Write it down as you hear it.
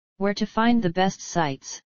Where to find the best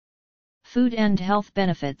sites. Food and health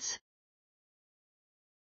benefits.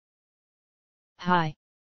 Hi.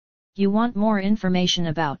 You want more information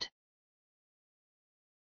about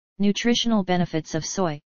nutritional benefits of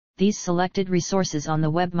soy? These selected resources on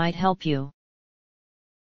the web might help you.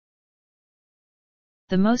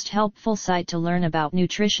 The most helpful site to learn about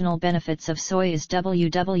nutritional benefits of soy is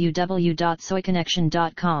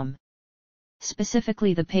www.soyconnection.com.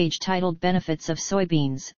 Specifically the page titled Benefits of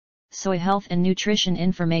Soybeans, Soy Health and Nutrition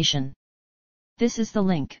Information. This is the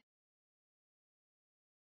link.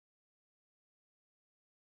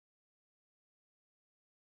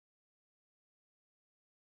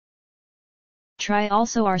 Try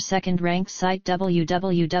also our second-ranked site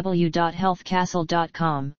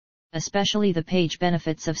www.healthcastle.com, especially the page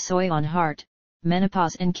Benefits of Soy on Heart,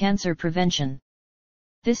 Menopause and Cancer Prevention.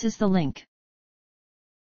 This is the link.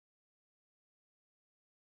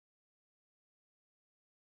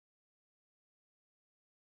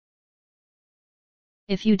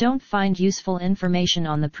 If you don't find useful information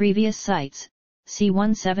on the previous sites, see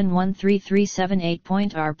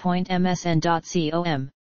 171378.r.msn.com.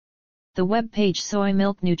 The web page Soy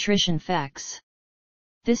Milk Nutrition Facts.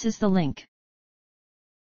 This is the link.